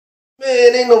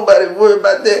Man, ain't nobody worried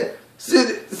about that.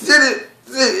 Little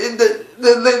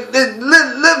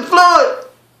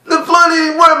Floyd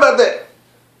ain't worried about that.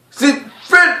 See,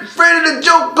 Freddie the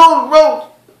joke goes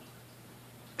wrong.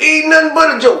 Ain't nothing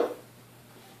but a joke.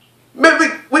 Man,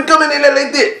 we coming in there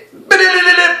like this. That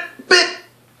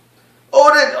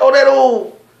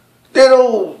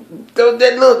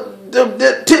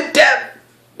little tip tap.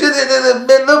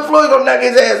 Little Floyd gonna knock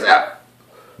his ass out.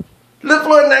 Little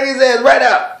Floyd knock his ass right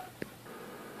out.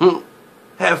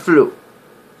 Have Flo.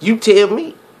 You tell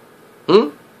me.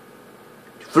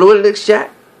 Floyd look shot.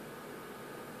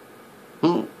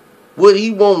 What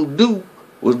he won't do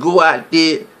was go out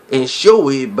there and show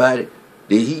everybody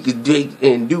that he could take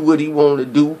and do what he want to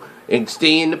do and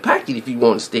stay in the pocket if he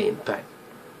want to stay in the pocket.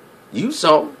 You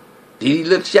saw him. Did he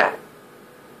look shot?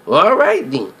 Well, all right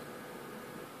then.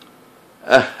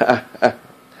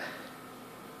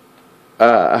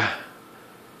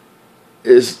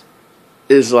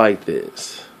 It's like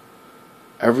this.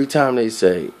 Every time they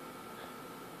say,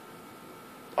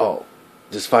 "Oh,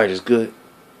 this fight is good,"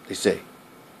 they say,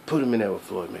 "Put him in there with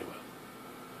Floyd Mayweather."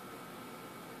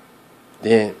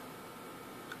 Then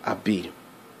I beat him,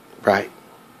 right?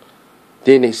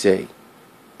 Then they say,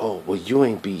 "Oh, well, you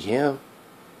ain't beat him."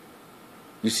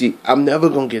 You see, I'm never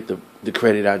gonna get the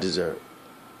credit I deserve.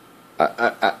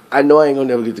 I know I ain't gonna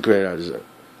never get the credit I deserve.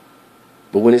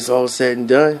 But when it's all said and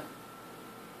done,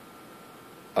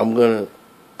 I'm gonna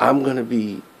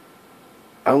be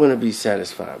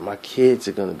satisfied. My kids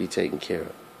are gonna be taken care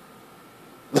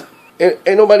of.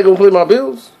 Ain't nobody gonna pay my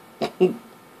bills.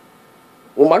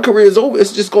 When my career is over,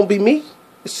 it's just gonna be me.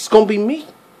 It's just gonna be me.